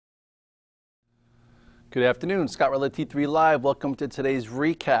Good afternoon, Scott Redler, T3 Live. Welcome to today's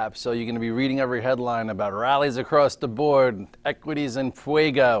recap. So you're going to be reading every headline about rallies across the board, equities and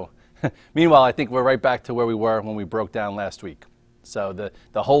fuego. Meanwhile, I think we're right back to where we were when we broke down last week. So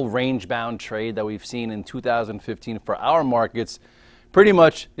the whole range-bound trade that we've seen in 2015 for our markets pretty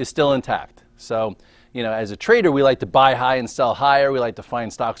much is still intact. So, you know, as a trader, we like to buy high and sell higher. We like to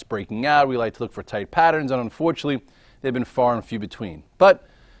find stocks breaking out. We like to look for tight patterns, and unfortunately, they've been far and few between. But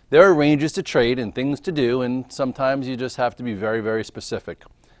there are ranges to trade and things to do, and sometimes you just have to be very, very specific.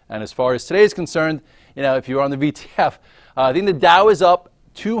 And as far as today is concerned, you know, if you're on the VTF, I think the Dow is up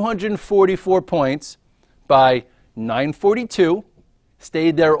 244 points by 942,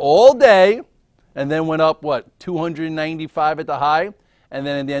 stayed there all day, and then went up, 295 at the high, and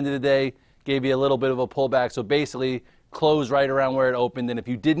then at the end of the day, gave you a little bit of a pullback. So basically, closed right around where it opened, and if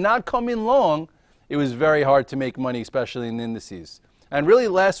you did not come in long, it was very hard to make money, especially in indices. And really,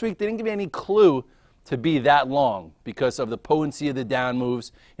 last week, they didn't give me any clue to be that long because of the potency of the down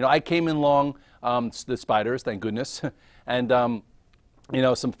moves. You know, I came in long, the spiders, thank goodness, and, you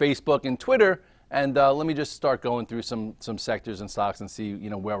know, some Facebook and Twitter. And let me just start going through some sectors and stocks and see, you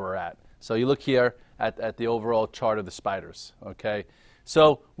know, where we're at. So you look here at the overall chart of the spiders, okay?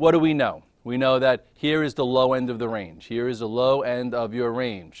 So what do we know? We know that here is the low end of the range. Here is the low end of your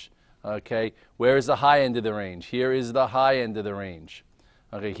range. Okay, where is the high end of the range? Here is the high end of the range.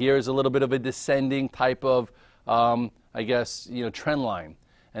 Okay, here is a little bit of a descending type of, I guess, you know, trend line.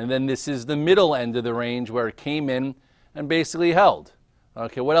 And then this is the middle end of the range where it came in and basically held.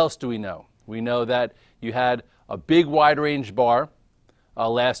 Okay, what else do we know? We know that you had a big wide range bar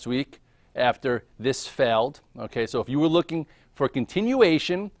last week after this failed. Okay, so if you were looking for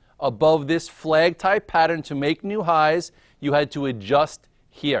continuation above this flag type pattern to make new highs, you had to adjust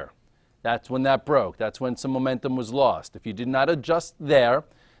here. That's when that broke. That's when some momentum was lost. If you did not adjust there,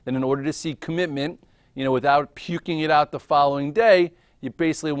 then in order to see commitment, you know, without puking it out the following day, you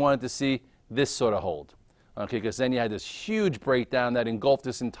basically wanted to see this sort of hold. Okay, because then you had this huge breakdown that engulfed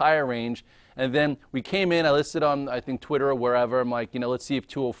this entire range. And then we came in, I listed on, I think, Twitter or wherever. I'm like, you know, let's see if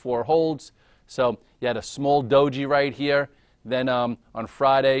 204 holds. So you had a small doji right here. Then on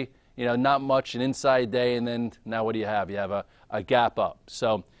Friday, you know, not much, an inside day. And then now what do you have? You have a gap up.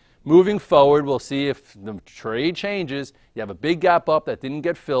 So moving forward, we'll see if the trade changes. You have a big gap up that didn't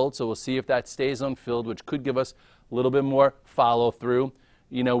get filled, so we'll see if that stays unfilled, which could give us a little bit more follow-through.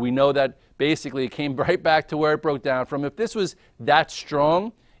 You know, we know that basically it came right back to where it broke down from. If this was that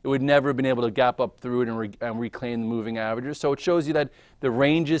strong, it would never have been able to gap up through it and reclaim the moving averages. So it shows you that the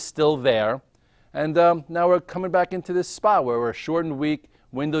range is still there. And now we're coming back into this spot where we're a shortened week,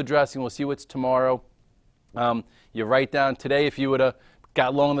 window dressing. We'll see what's tomorrow. You write down today if you would have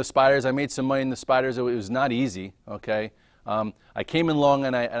got long in the spiders. I made some money in the spiders. It was not easy, okay? I came in long,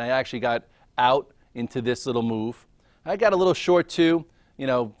 and I actually got out into this little move. I got a little short, too. You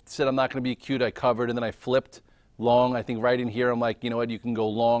know, said I'm not going to be cute. I covered, and then I flipped long. I think right in here, I'm like, you know what, you can go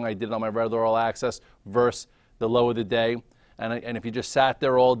long. I did it on my Redler All Access versus the low of the day. And if you just sat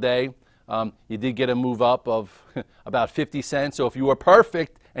there all day, you did get a move up of about 50 cents. So if you were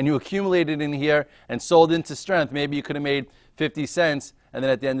perfect and you accumulated in here and sold into strength, maybe you could have made 50 cents. And then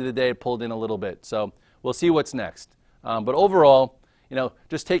at the end of the day, it pulled in a little bit. So we'll see what's next. But overall, you know,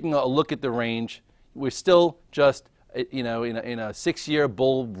 just taking a look at the range, we're still just, you know, in a 6-year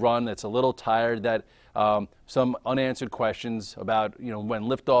bull run that's a little tired, that some unanswered questions about, you know, when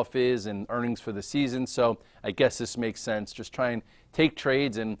liftoff is and earnings for the season. So I guess this makes sense. Just try and take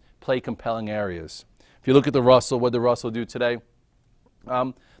trades and play compelling areas. If you look at the Russell, what did the Russell do today?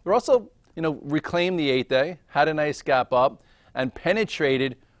 The Russell, you know, reclaimed the 8-day, had a nice gap up, and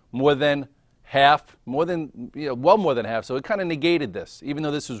penetrated more than half, well more than half. So it kind of negated this, even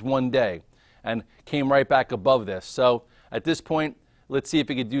though this was one day, and came right back above this. So at this point, let's see if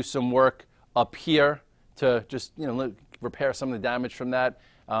it could do some work up here to just, you know, repair some of the damage from that,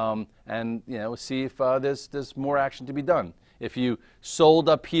 and, you know, see if there's more action to be done. If you sold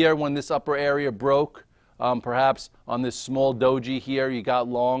up here when this upper area broke, perhaps on this small doji here, you got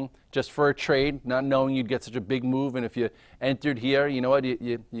long just for a trade, not knowing you'd get such a big move. And if you entered here, you know what,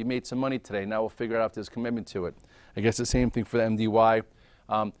 you made some money today. Now we'll figure out if there's commitment to it. I guess the same thing for the MDY.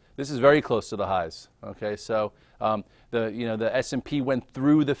 This is very close to the highs. Okay, so the S&P went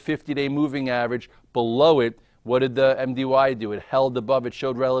through the 50-day moving average. Below it, what did the MDY do? It held above. It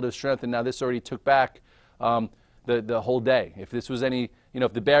showed relative strength, and now this already took back the whole day. If this was any, you know,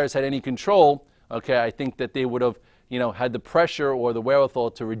 if the bears had any control, okay, I think that they would have, you know, had the pressure or the wherewithal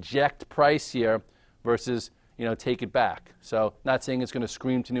to reject price here versus, you know, take it back. So not saying it's going to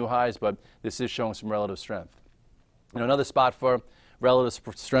scream to new highs, but this is showing some relative strength. You know, another spot for relative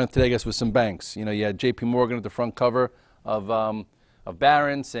strength today, I guess, with some banks. You know, you had JP Morgan at the front cover of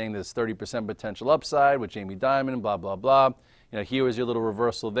Barron's saying there's 30% potential upside with Jamie Dimon, blah, blah, blah. You know, here was your little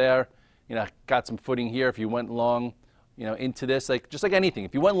reversal there. You know, got some footing here if you went long, you know, into this, like just like anything.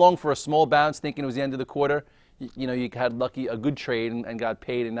 If you went long for a small bounce thinking it was the end of the quarter, you know, you had a good trade and got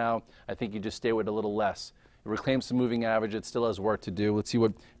paid, and now I think you just stay with a little less. It reclaims some moving average. It still has work to do. Let's see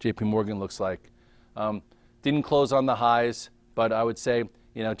what JP Morgan looks like. Didn't close on the highs, but I would say,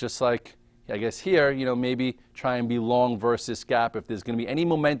 you know, just like, I guess here, you know, maybe try and be long versus gap. If there's going to be any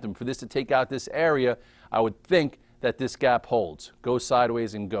momentum for this to take out this area, I would think that this gap holds, goes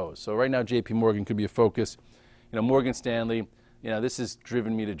sideways and goes. So right now, JP Morgan could be a focus. You know, Morgan Stanley, you know, this has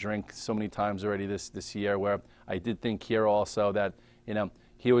driven me to drink so many times already this year, where I did think here also that, you know,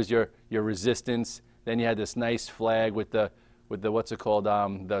 here was your resistance. Then you had this nice flag with the what's it called,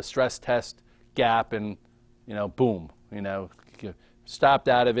 the stress test gap, and, you know, boom, you know, stopped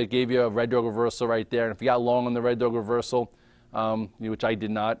out of it, gave you a red dog reversal right there. And if you got long on the red dog reversal, which I did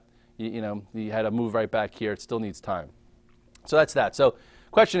not, you know, you had to move right back here. It still needs time. So that's that. So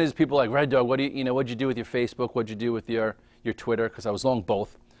question is, people like, Red Dog, what'd you do with your Facebook? What'd you do with your Twitter? Because I was long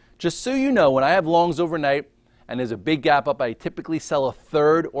both. Just so you know, when I have longs overnight and there's a big gap up, I typically sell a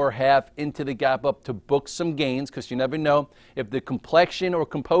third or half into the gap up to book some gains, because you never know if the complexion or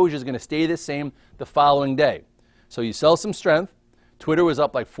composure is going to stay the same the following day. So you sell some strength. Twitter was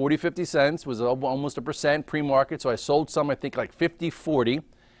up like 40, 50 cents, was up almost 1% pre-market. So I sold some, I think like 50, 40.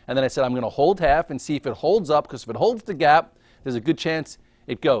 And then I said I'm going to hold half and see if it holds up, because if it holds the gap, there's a good chance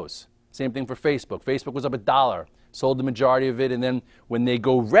it goes. Same thing for Facebook. Facebook was up $1, sold the majority of it, and then when they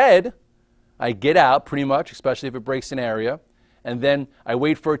go red, I get out pretty much, especially if it breaks an area, and then I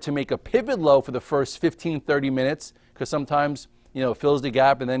wait for it to make a pivot low for the first 15, 30 minutes, because sometimes, you know, it fills the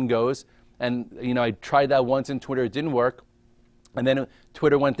gap and then goes. And, you know, I tried that once in Twitter, it didn't work. And then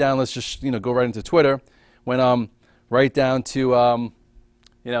Twitter went down. Let's just, you know, go right into Twitter. Went right down to,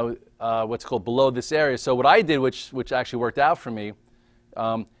 you know, what's called below this area. So what I did, which actually worked out for me,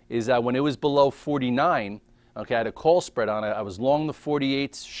 is that when it was below 49, okay, I had a call spread on it. I was long the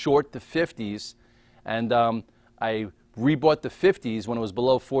 48s, short the 50s, and I rebought the 50s when it was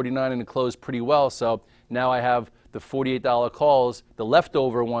below 49, and it closed pretty well. So now I have the $48 calls, the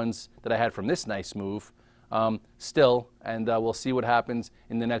leftover ones that I had from this nice move, still, and we'll see what happens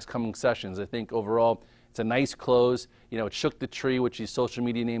in the next coming sessions. I think overall it's a nice close. You know, it shook the tree, which these social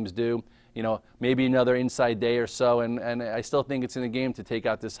media names do. You know, maybe another inside day or so, and I still think it's in the game to take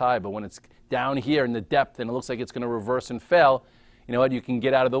out this high. But when it's down here in the depth and it looks like it's going to reverse and fail, you know what, you can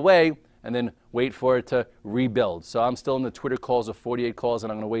get out of the way and then wait for it to rebuild. So I'm still in the Twitter calls of 48 calls,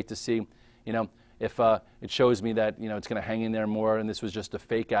 and I'm going to wait to see, you know, if it shows me that, you know, it's going to hang in there more and this was just a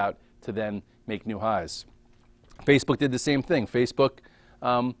fake out to then make new highs. Facebook did the same thing. Facebook,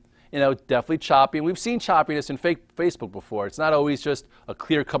 you know, definitely choppy. And we've seen choppiness in Facebook before. It's not always just a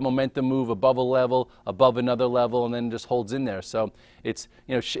clear-cut momentum move above a level, above another level, and then just holds in there. So it's,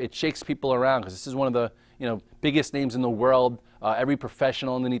 you know, it shakes people around, because this is one of the, you know, biggest names in the world. Every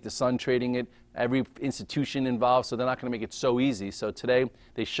professional underneath the sun trading it, every institution involved, so they're not going to make it so easy. So today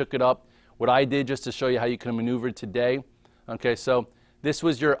they shook it up. What I did, just to show you how you can maneuver today, okay, so this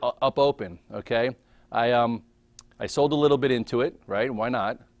was your up open, okay? I sold a little bit into it, right? Why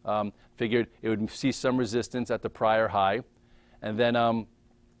not? Figured it would see some resistance at the prior high. And then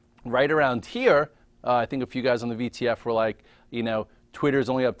right around here, I think a few guys on the VTF were like, you know, Twitter's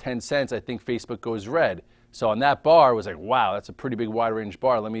only up 10 cents. I think Facebook goes red. So on that bar, it was like, wow, that's a pretty big wide range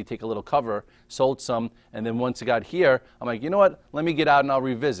bar. Let me take a little cover, sold some. And then once it got here, I'm like, you know what? Let me get out and I'll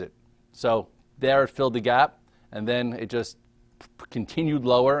revisit. So there it filled the gap. And then it just continued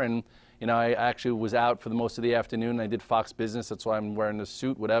lower. And you know, I actually was out for the most of the afternoon. I did Fox Business. That's why I'm wearing this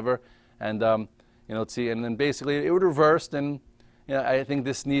suit, whatever. And, you know, let's see. And then basically it would reversed. And, you know, I think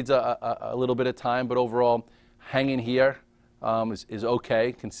this needs a little bit of time. But overall, hanging here is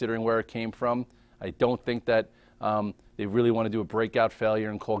okay, considering where it came from. I don't think that they really want to do a breakout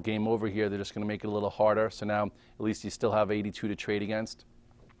failure and call game over here. They're just going to make it a little harder. So now at least you still have 82 to trade against.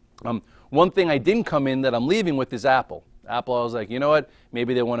 One thing I didn't come in that I'm leaving with is Apple. Apple, I was like, you know what,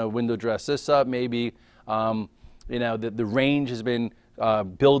 maybe they want to window dress this up. Maybe, you know, the range has been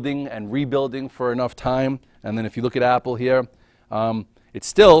building and rebuilding for enough time. And then if you look at Apple here, it's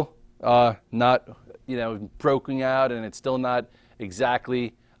still not, you know, broken out, and it's still not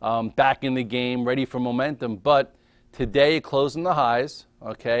exactly back in the game, ready for momentum. But today it closed in the highs,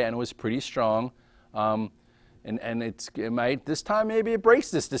 okay, and it was pretty strong. And it might, this time maybe it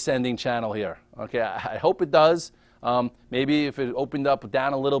breaks this descending channel here. Okay, I hope it does. Maybe if it opened up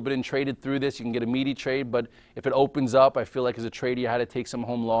down a little bit and traded through this, you can get a meaty trade. But if it opens up, I feel like as a trader, you had to take some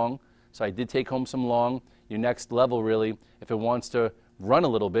home long. So I did take home some long. Your next level, really, if it wants to run a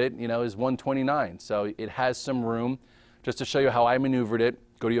little bit, you know, is 129. So it has some room. Just to show you how I maneuvered it,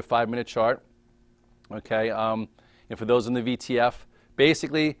 go to your 5-minute chart. Okay, and for those in the VTF,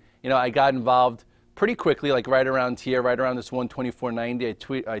 basically, you know, I got involved pretty quickly, like right around here, right around this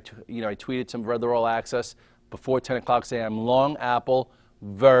 124.90. I tweeted some Redler All Access before 10 o'clock saying I'm long Apple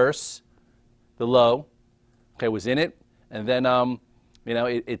versus the low. Okay, was in it, and then you know,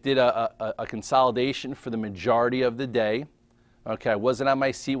 it did a consolidation for the majority of the day. Okay, I wasn't on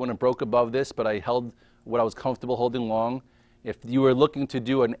my seat when it broke above this, but I held what I was comfortable holding long. If you were looking to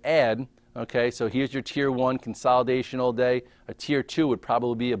do an add, okay, so here's your tier 1 consolidation all day. A tier 2 would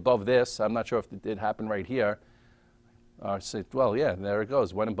probably be above this. I'm not sure if it did happen right here. So, well, yeah, there it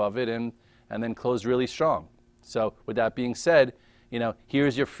goes. Went above it and then closed really strong. So with that being said, you know,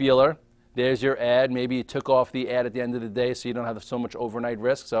 here's your feeler. There's your add. Maybe you took off the add at the end of the day so you don't have so much overnight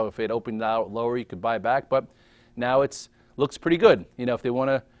risk. So if it opened out lower, you could buy back. But now it's looks pretty good. You know, if they want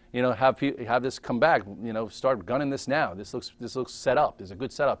to, you know, have this come back, you know, start gunning this now. This looks set up. There's a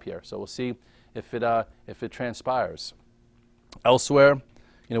good setup here. So we'll see if it transpires. Elsewhere,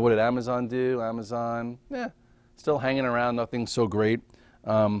 you know, what did Amazon do? Amazon, still hanging around. Nothing so great.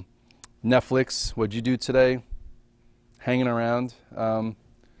 Netflix, what'd you do today? Hanging around.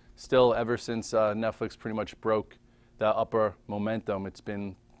 Still, ever since Netflix pretty much broke the upper momentum, it's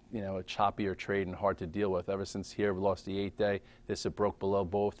been, you know, a choppier trade and hard to deal with. Ever since here, we lost the 8-day. This it broke below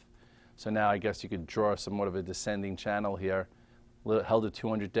both. So now I guess you could draw somewhat of a descending channel here. Held a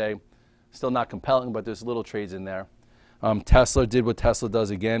 200-day. Still not compelling, but there's little trades in there. Tesla did what Tesla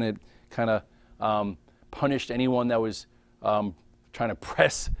does again. It kind of punished anyone that was trying to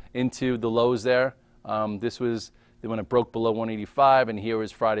press into the lows there. This was when it broke below 185, and here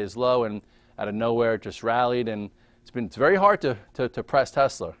was Friday's low, and out of nowhere it just rallied, and it's very hard to press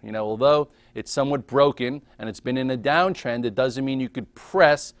Tesla. You know, although it's somewhat broken and it's been in a downtrend, it doesn't mean you could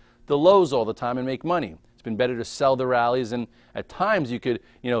press the lows all the time and make money. It's been better to sell the rallies, and at times you could,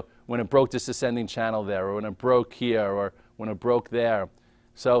 you know, when it broke this ascending channel there, or when it broke here, or when it broke there.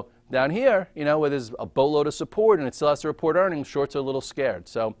 So down here, you know, where there's a boatload of support and it still has to report earnings, shorts are a little scared.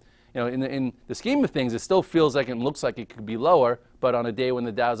 So, you know, in the scheme of things, it still feels like it looks like it could be lower, but on a day when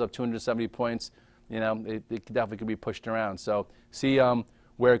the Dow's up 270 points, you know, it definitely could be pushed around. So see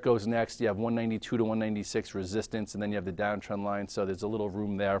where it goes next. You have 192 to 196 resistance, and then you have the downtrend line. So there's a little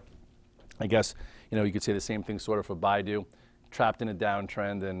room there. I guess, you know, you could say the same thing sort of for BIDU, trapped in a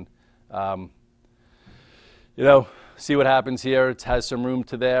downtrend, and you know, see what happens here. It has some room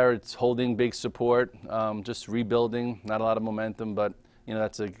to there. It's holding big support, just rebuilding. Not a lot of momentum, but you know,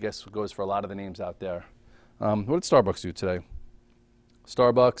 that's I guess what goes for a lot of the names out there. What did Starbucks do today?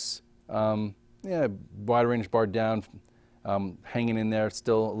 Starbucks, yeah, wide range bar down, hanging in there,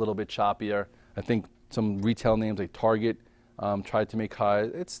 still a little bit choppier. I think some retail names like Target tried to make high.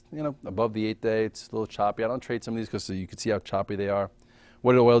 It's, you know, above the 8-day. It's a little choppy. I don't trade some of these because you can see how choppy they are.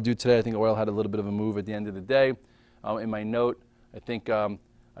 What did oil do today? I think oil had a little bit of a move at the end of the day. In my note, I think I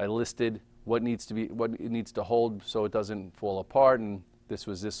listed what it needs to hold so it doesn't fall apart, and this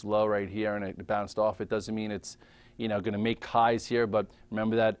was this low right here, and it bounced off. It doesn't mean it's, you know, going to make highs here, but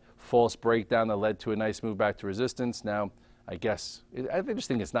remember that false breakdown that led to a nice move back to resistance. Now, I guess I just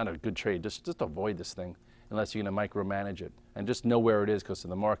think it's not a good trade. Just avoid this thing unless you're going to micromanage it, and just know where it is because of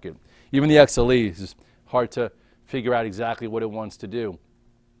the market. Even the XLE is hard to figure out exactly what it wants to do.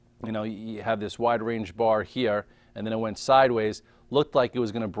 You know, you have this wide range bar here, and then it went sideways, looked like it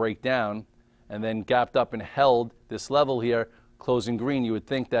was going to break down, and then gapped up and held this level here, closing green. You would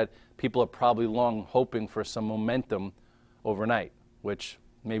think that people are probably long hoping for some momentum overnight, which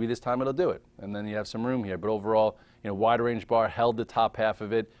maybe this time it'll do it, and then you have some room here. But overall, you know, wide range bar held the top half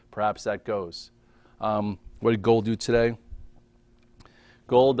of it. Perhaps that goes. What did gold do today?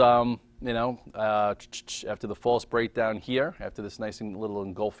 Gold, you know, after the false breakdown here, after this nice little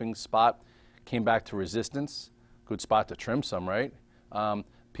engulfing spot, came back to resistance. Good spot to trim some, right?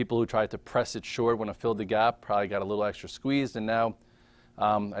 People who tried to press it short when it filled the gap probably got a little extra squeezed, and now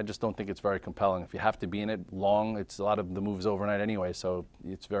I just don't think it's very compelling. If you have to be in it long, it's a lot of the moves overnight anyway, so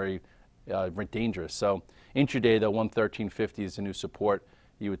it's very dangerous. So intraday, though, 113.50 is a new support.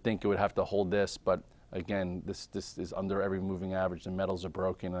 You would think it would have to hold this, but again, this is under every moving average. The metals are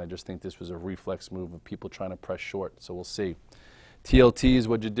broken, and I just think this was a reflex move of people trying to press short. So we'll see. TLTs,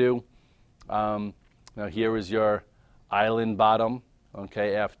 what'd you do? Now here is your island bottom.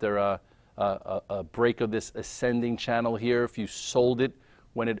 Okay, after a break of this ascending channel here, if you sold it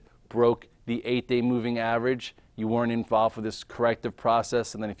when it broke the 8-day moving average. You weren't involved with this corrective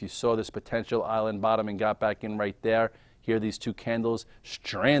process, and then if you saw this potential island bottom and got back in right there, here these two candles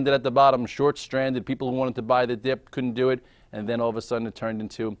stranded at the bottom, short stranded. People who wanted to buy the dip couldn't do it, and then all of a sudden it turned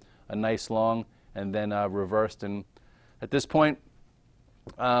into a nice long and then reversed. And at this point,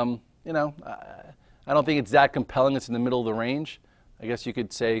 I don't think it's that compelling. It's in the middle of the range. I guess you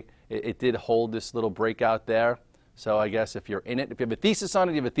could say it did hold this little breakout there. So I guess if you're in it, if you have a thesis on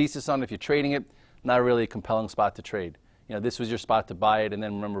it, you have a thesis on it. If you're trading it, not really a compelling spot to trade. This was your spot to buy it, and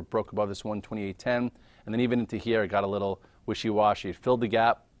then remember, it broke above this 128.10, and then even into here, it got a little wishy-washy. It filled the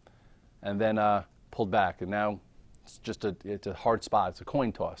gap, and then pulled back, and now it's a hard spot. It's a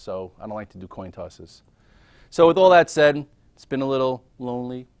coin toss, so I don't like to do coin tosses. So with all that said, it's been a little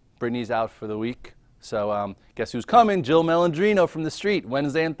lonely. Brittany's out for the week. So guess who's coming? Jill Melandrino from the street,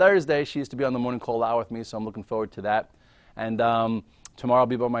 Wednesday and Thursday. She used to be on the morning call out with me, so I'm looking forward to that. And tomorrow I'll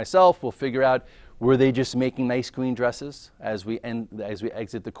be by myself. We'll figure out, were they just making nice green dresses as we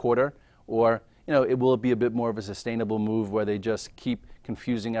exit the quarter, or it will be a bit more of a sustainable move where they just keep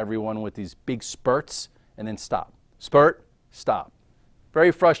confusing everyone with these big spurts and then stop. Spurt, stop.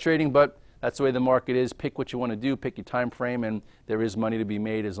 Very frustrating, but that's the way the market is. Pick what you want to do, pick your time frame, and there is money to be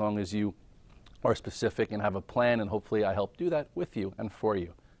made as long as you are specific and have a plan, and hopefully I help do that with you and for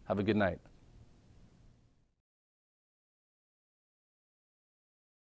you. Have a good night.